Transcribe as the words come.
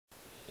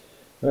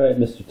Alright,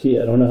 Mr. T,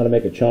 I don't know how to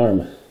make a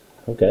charm.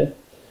 Okay,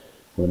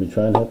 let me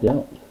try and help you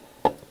out.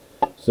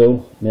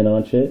 So, in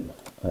OnShape,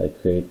 I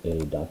create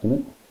a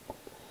document,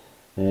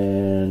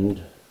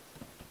 and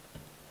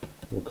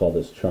we'll call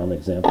this charm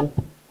example.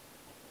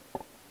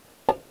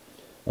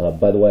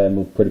 By the way, I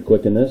move pretty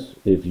quick in this.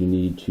 If you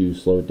need to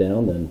slow it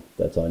down, then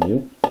that's on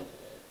you.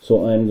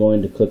 So I'm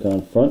going to click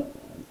on front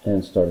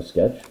and start a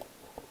sketch.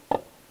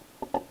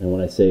 And when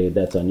I say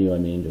that's on you, I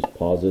mean just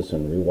pause this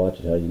and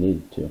rewatch it how you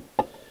need to.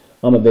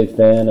 I'm a big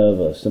fan of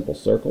a simple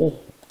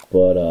circle,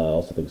 but I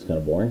also think it's kind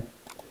of boring.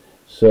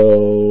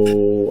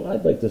 So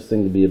I'd like this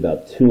thing to be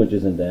about 2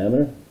 inches in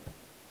diameter.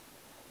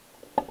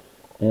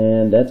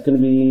 And that's going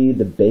to be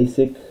the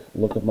basic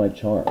look of my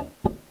charm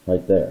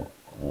right there.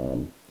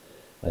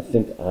 I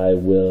think I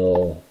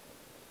will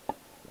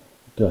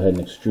go ahead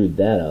and extrude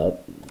that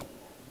out.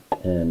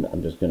 And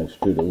I'm just going to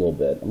extrude a little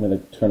bit. I'm going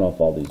to turn off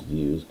all these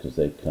views because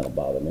they kind of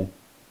bother me.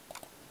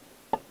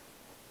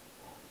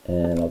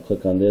 And I'll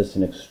click on this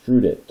and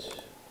extrude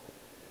it.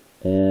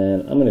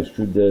 And I'm going to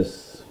extrude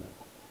this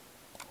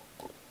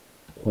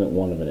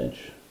 0.1 of an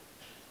inch.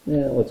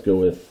 Yeah, let's go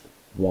with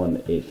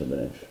 1/8 of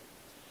an inch.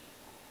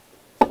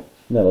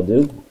 That'll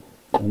do.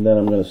 And then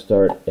I'm going to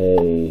start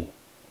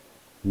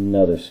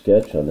another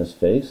sketch on this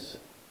face.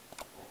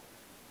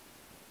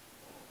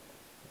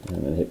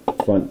 I'm going to hit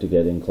front to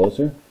get in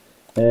closer.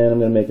 And I'm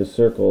going to make a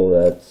circle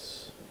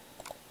that's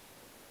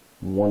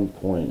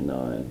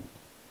 1.9.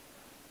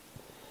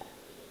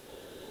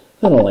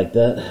 I don't like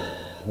that.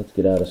 Let's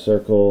get out a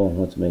circle.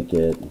 Let's make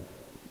it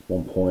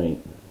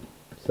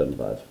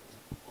 1.75.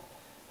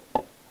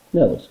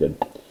 That looks good.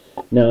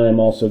 Now I'm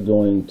also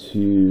going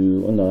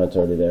to, oh no, it's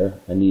already there.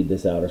 I need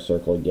this outer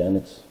circle again.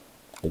 It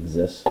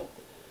exists.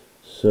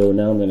 So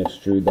now I'm going to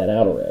extrude that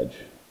outer edge.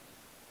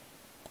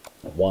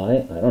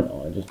 Why? I don't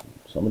know.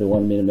 Somebody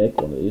wanted me to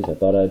make one of these. I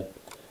thought I'd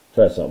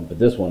try something, but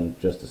this one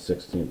just a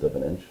 1/16 of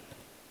an inch.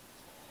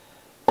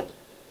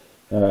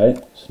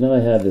 Alright, so now I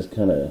have this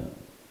kind of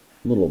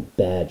little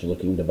badge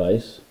looking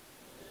device.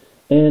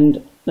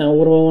 And now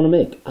what do I want to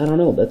make? I don't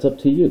know. That's up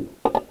to you.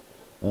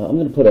 I'm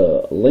going to put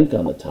a link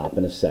on the top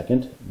in a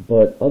second,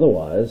 but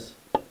otherwise,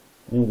 I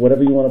mean,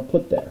 whatever you want to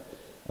put there.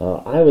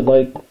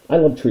 I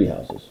love tree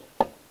houses.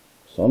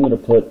 So I'm going to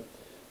put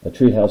a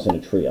tree house and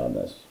a tree on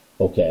this.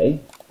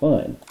 Okay,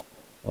 fine.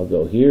 I'll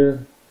go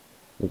here,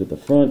 look at the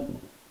front.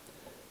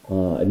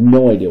 I have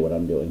no idea what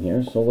I'm doing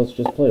here, so let's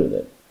just play with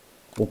it.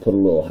 We'll put a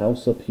little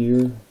house up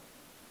here.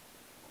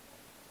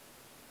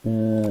 I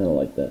don't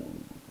like that.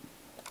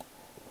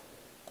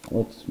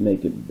 Let's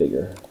make it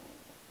bigger.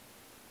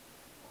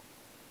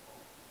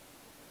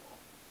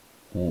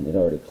 And it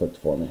already clicked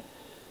for me.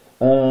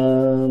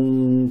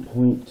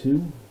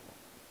 0.2,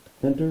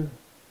 enter.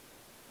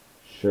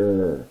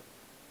 Sure.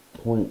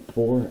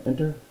 0.4,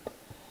 enter.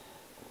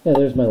 Yeah,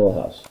 there's my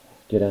little house.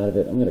 Get out of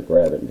it. I'm going to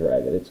grab it and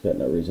drag it. It's got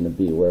no reason to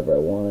be wherever I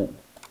want it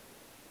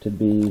to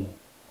be.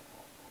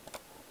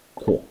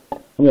 Cool.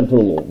 I'm going to put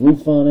a little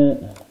roof on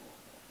it.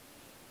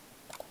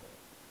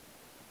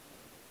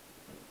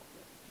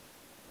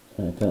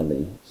 I found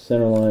the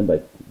center line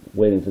by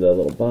waiting for that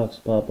little box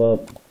to pop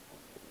up.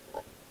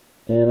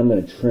 And I'm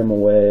going to trim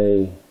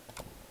away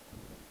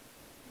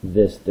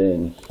this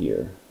thing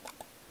here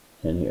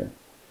and here.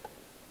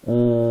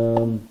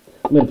 I'm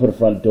going to put a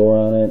front door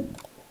on it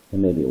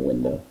and maybe a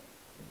window.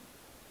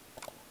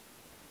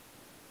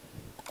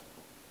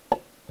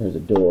 There's a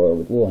door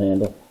with a little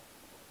handle.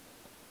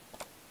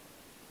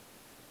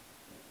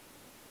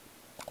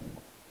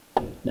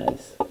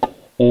 Nice.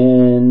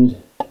 And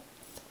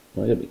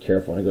well, I gotta be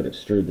careful. When I go to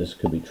extrude, this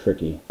could be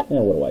tricky. Yeah,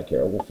 what do I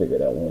care? We'll figure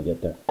it out when we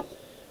get there.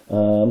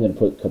 I'm going to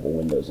put a couple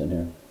windows in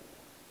here.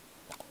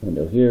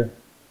 Window here.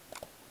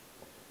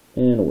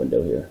 And a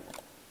window here.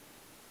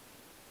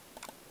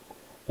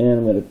 And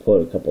I'm going to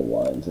put a couple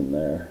lines in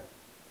there.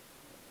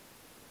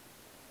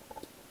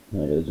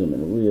 Now I got to zoom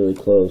in really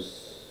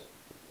close.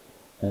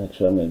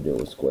 Actually, I'm going to do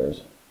it with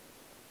squares.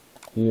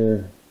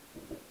 Here.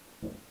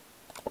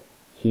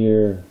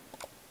 Here.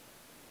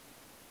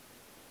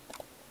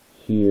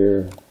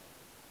 Here.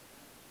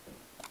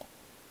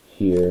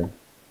 Here.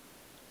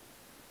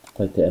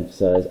 I like to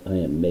emphasize I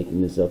am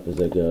making this up as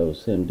I go.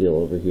 Same deal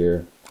over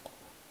here.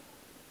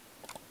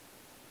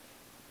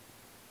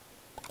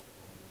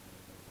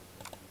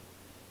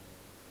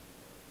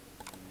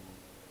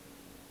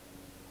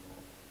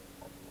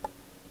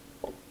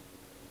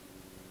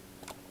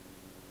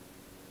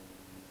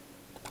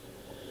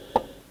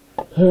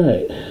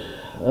 Alright,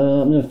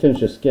 I'm going to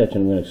finish this sketch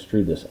and I'm going to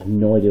extrude this. I have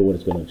no idea what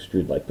it's going to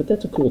extrude like, but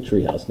that's a cool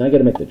tree house. Now I got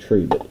to make the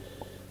tree, but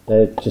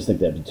I just think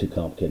that'd be too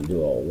complicated to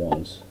do all at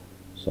once.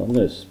 So I'm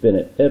going to spin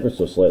it ever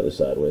so slightly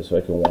sideways so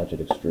I can watch it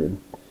extrude.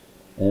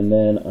 And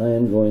then I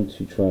am going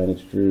to try and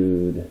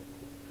extrude,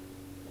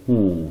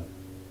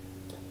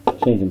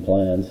 changing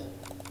plans.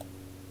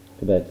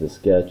 Go back to the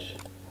sketch.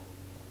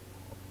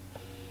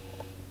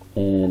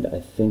 And I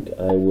think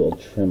I will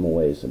trim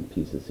away some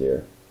pieces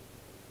here.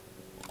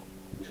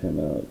 Trim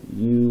out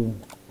you,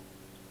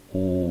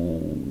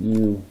 and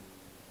you,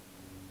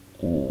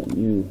 and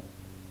you,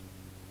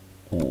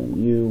 and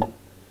you,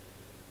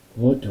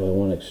 What do I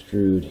want to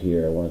extrude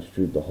here? I want to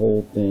extrude the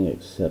whole thing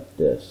except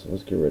this.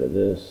 Let's get rid of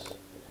this.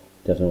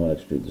 Definitely want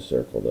to extrude the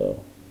circle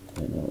though.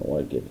 I don't know why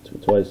I gave it to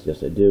me twice.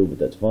 Yes I do, but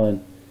that's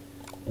fine.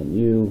 And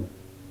you,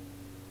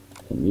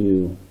 and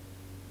you,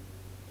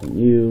 and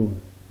you,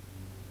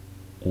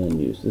 and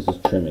you. So this is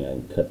trimming. I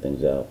can cut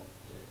things out.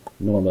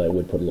 Normally I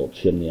would put a little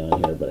chimney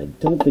on here, but I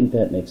don't think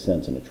that makes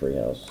sense in a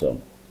treehouse.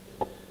 So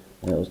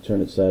now let's turn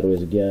it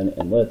sideways again,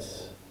 and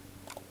let's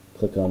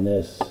click on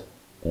this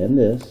and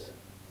this.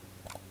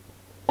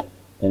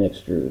 And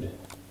extrude.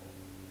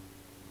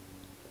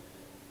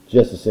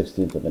 Just a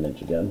 1/16 of an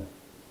inch again.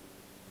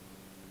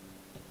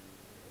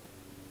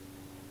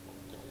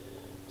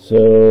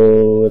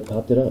 So it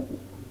popped it up.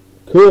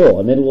 Cool,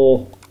 I made a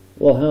little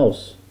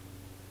house.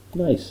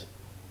 Nice.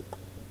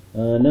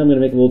 Now I'm going to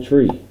make a little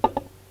tree.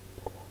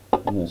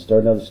 I'm going to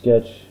start another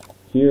sketch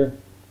here.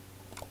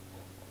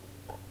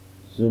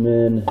 Zoom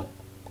in.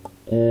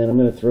 And I'm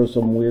going to throw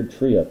some weird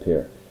tree up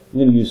here. I'm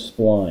going to use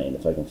spline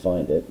if I can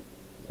find it.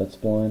 Is that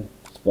spline?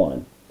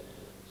 Spline.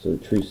 So the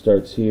tree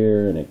starts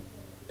here and it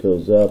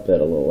goes up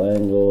at a little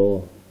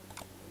angle,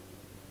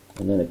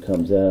 and then it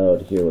comes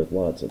out here with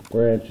lots of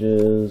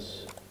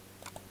branches.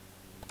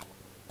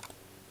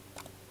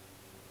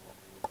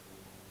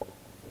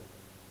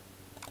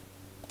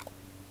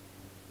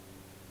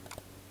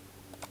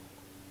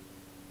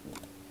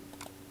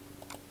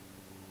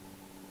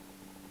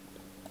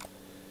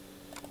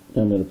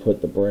 I'm going to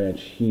put the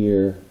branch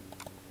here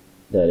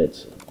that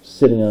it's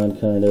sitting on,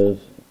 kind of.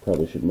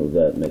 Probably should move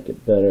that and make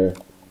it better.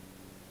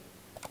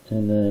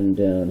 And then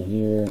down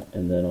here,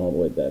 and then all the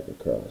way back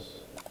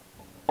across.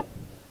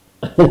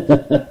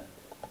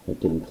 It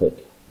didn't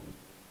click.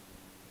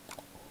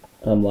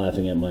 I'm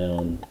laughing at my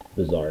own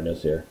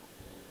bizarreness here.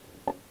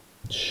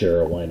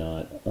 Sure, why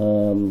not? I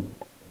wonder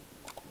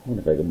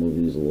if I can move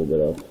these a little bit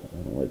up.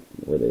 I don't like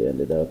where they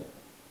ended up.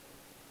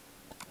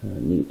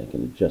 Neat, I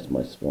can adjust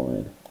my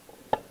spline.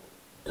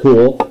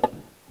 Cool.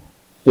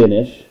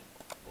 Finish.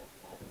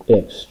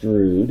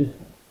 Extrude.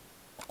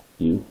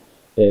 You.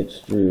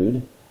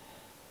 Extrude.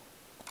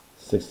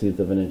 1/16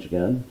 of an inch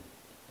again.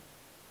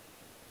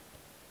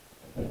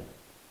 Did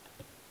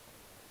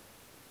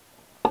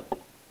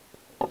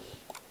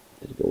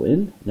it go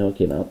in? No, it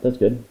came out. That's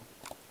good.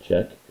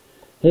 Check.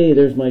 Hey,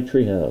 there's my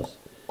treehouse.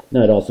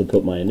 Now I'd also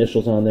put my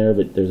initials on there,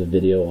 but there's a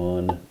video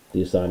on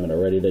the assignment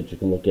already that you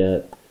can look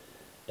at.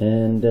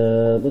 And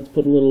let's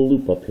put a little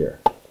loop up here.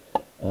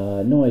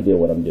 No idea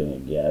what I'm doing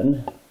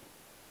again.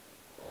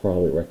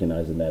 Probably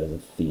recognizing that as a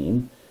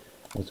theme.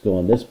 Let's go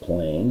on this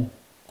plane,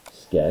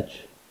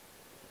 sketch.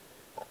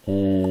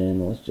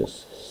 And let's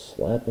just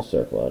slap a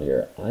circle out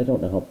here. I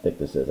don't know how thick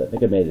this is. I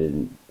think I made it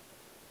in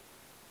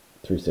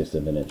 3/6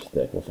 of an inch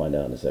thick. We'll find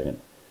out in a second.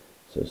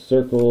 So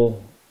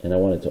circle, and I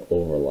want it to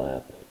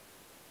overlap.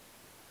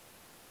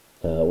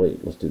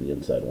 Wait, let's do the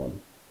inside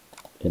one.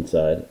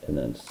 Inside, and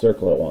then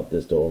circle, I want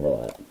this to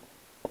overlap.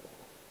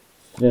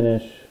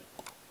 Finish.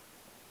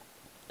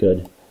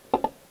 Good.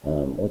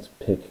 Let's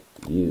pick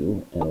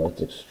you, and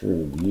let's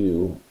extrude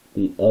you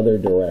the other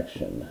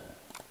direction.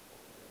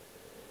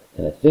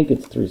 And I think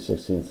it's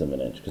 3/16 of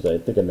an inch, because I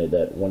think I made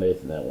that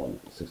 1/8 and that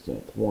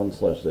 1/16.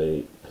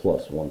 1/8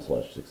 plus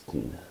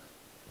 1/16.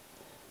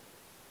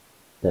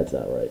 That's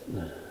not right.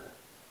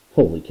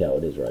 Holy cow,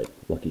 it is right.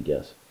 Lucky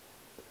guess.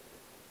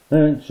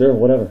 Alright, sure,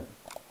 whatever.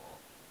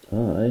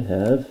 I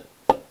have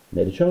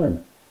made a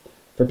charm.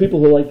 For people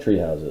who like tree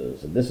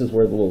houses, and this is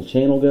where the little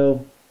chain will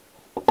go.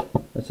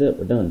 That's it,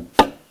 we're done.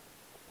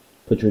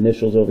 Put your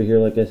initials over here,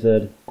 like I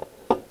said.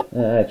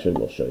 Actually,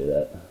 we'll show you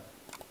that.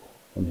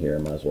 I'm here, I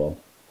might as well.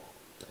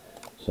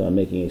 So I'm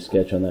making a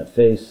sketch on that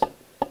face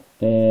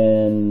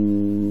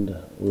and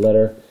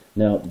letter.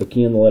 Now the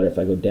key in the letter, if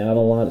I go down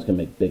a lot, it's going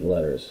to make big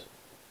letters.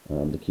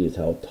 The key is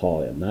how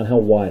tall I am, not how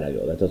wide I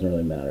go. That doesn't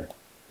really matter.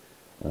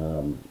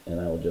 And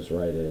I will just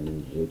write it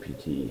in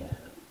JPT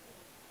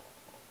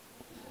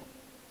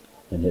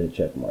and hit a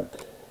check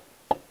mark.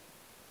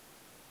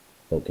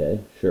 Okay,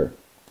 sure.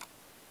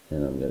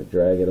 And I'm going to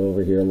drag it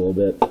over here a little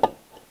bit.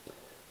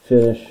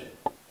 Finish.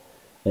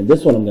 And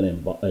this one I'm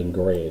going to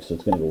engrave, so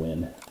it's going to go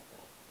in.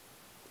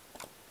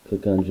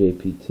 Click on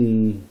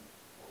JPT,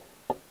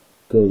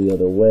 go the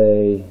other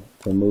way,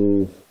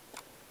 remove.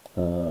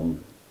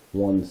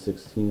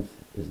 1/16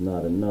 is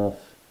not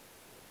enough.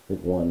 I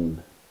think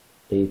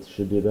 1/8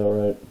 should be about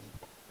right.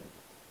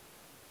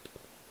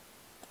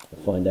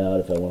 I'll find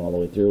out if I went all the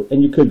way through.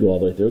 And you could go all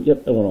the way through.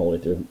 Yep, I went all the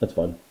way through. That's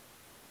fine.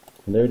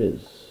 And there it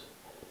is.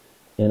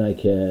 And I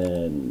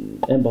can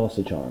emboss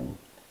the charm.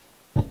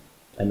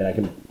 I mean, I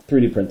can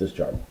 3D print this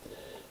charm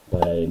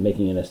by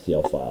making an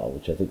STL file,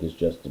 which I think is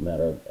just a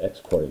matter of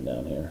exporting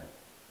down here.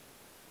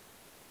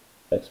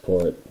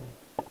 Export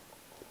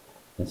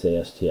and say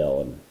STL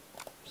and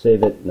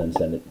save it and then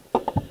send it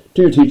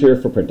to your teacher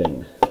for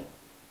printing.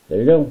 There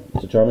you go.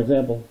 It's a charm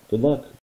example. Good luck.